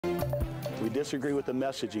We disagree with the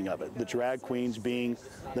messaging of it, the drag queens being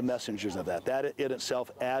the messengers of that. That in itself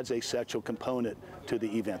adds a sexual component to the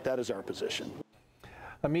event. That is our position.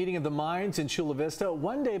 A meeting of the minds in Chula Vista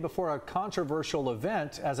one day before a controversial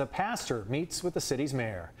event as a pastor meets with the city's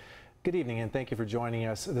mayor. Good evening and thank you for joining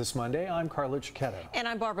us this Monday. I'm Carla Chiquetto. And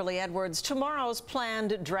I'm Barbara Lee Edwards. Tomorrow's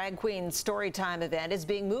planned Drag Queen Storytime event is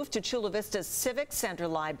being moved to Chula Vista's Civic Center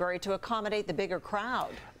Library to accommodate the bigger crowd.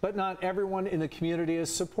 But not everyone in the community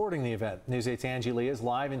is supporting the event. News 8's Angie Lee is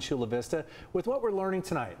live in Chula Vista with what we're learning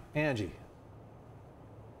tonight. Angie.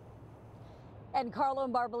 And Carlo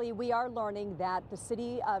and Barbara Lee, we are learning that the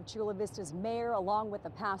city of Chula Vista's mayor, along with the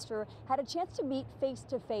pastor, had a chance to meet face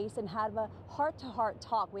to face and have a heart-to-heart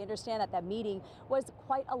talk. We understand that meeting was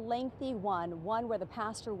quite a lengthy one where the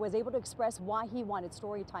pastor was able to express why he wanted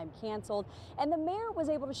Storytime canceled, and the mayor was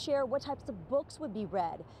able to share what types of books would be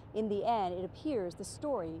read. In the end, it appears the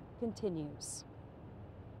story continues.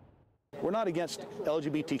 We're not against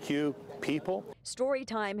LGBTQ people.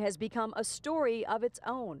 Storytime has become a story of its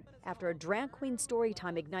own after a drag queen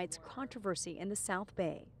Storytime ignites controversy in the South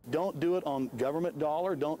Bay. Don't do it on government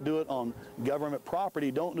dollar. Don't do it on government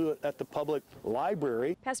property. Don't do it at the public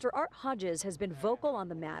library. Pastor Art Hodges has been vocal on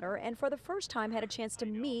the matter and for the first time had a chance to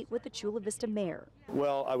meet with the Chula Vista mayor.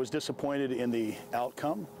 Well, I was disappointed in the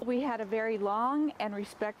outcome. We had a very long and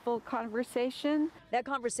respectful conversation. That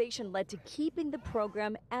conversation led to keeping the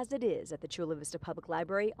program as it is at the Chula Vista Public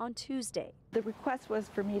Library on Tuesday. The request was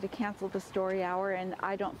for me to cancel the story hour, and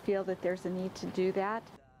I don't feel that there's a need to do that.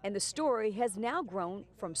 And the story has now grown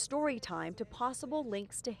from story time to possible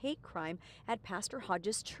links to hate crime at Pastor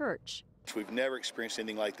Hodges' church. We've never experienced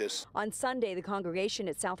anything like this. On Sunday, the congregation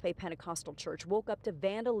at South Bay Pentecostal Church woke up to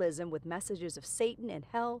vandalism with messages of Satan and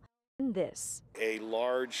hell and this. A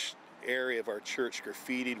large area of our church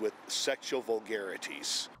graffitied with sexual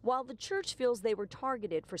vulgarities. While the church feels they were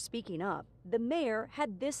targeted for speaking up, the mayor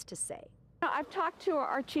had this to say. I've talked to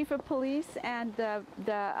our chief of police and the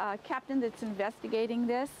captain that's investigating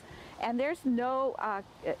this, and there's no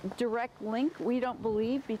direct link, we don't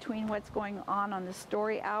believe, between what's going on the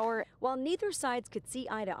story hour. While neither sides could see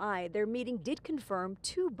eye to eye, their meeting did confirm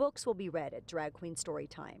 2 books will be read at Drag Queen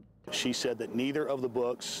Storytime. She said that neither of the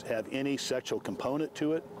books have any sexual component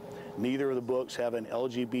to it. Neither of the books have an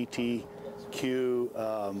LGBTQ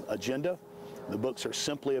agenda. The books are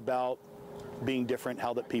simply about being different,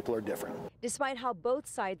 how that people are different. Despite how both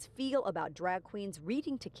sides feel about drag queens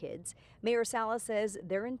reading to kids, Mayor Salas says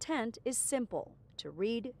their intent is simple: to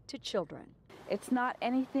read to children. It's not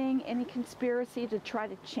any conspiracy to try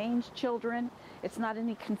to change children. It's not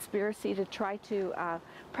any conspiracy to try to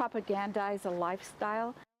propagandize a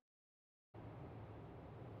lifestyle.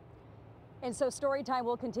 And so Storytime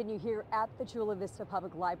will continue here at the Chula Vista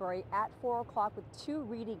Public Library at 4 o'clock with 2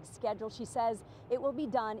 readings scheduled. She says it will be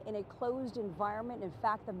done in a closed environment. In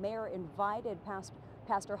fact, the mayor invited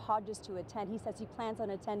Pastor Hodges to attend. He says he plans on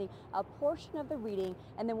attending a portion of the reading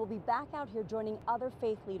and then we'll be back out here joining other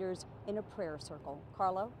faith leaders in a prayer circle.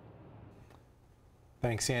 Carlo?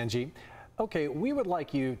 Thanks, Angie. Okay, we would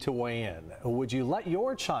like you to weigh in. Would you let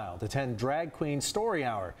your child attend Drag Queen Story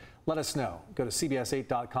Hour? Let us know. Go to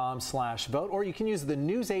cbs8.com/vote, or you can use the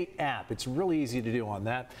News 8 app. It's really easy to do on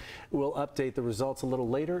that. We'll update the results a little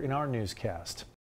later in our newscast.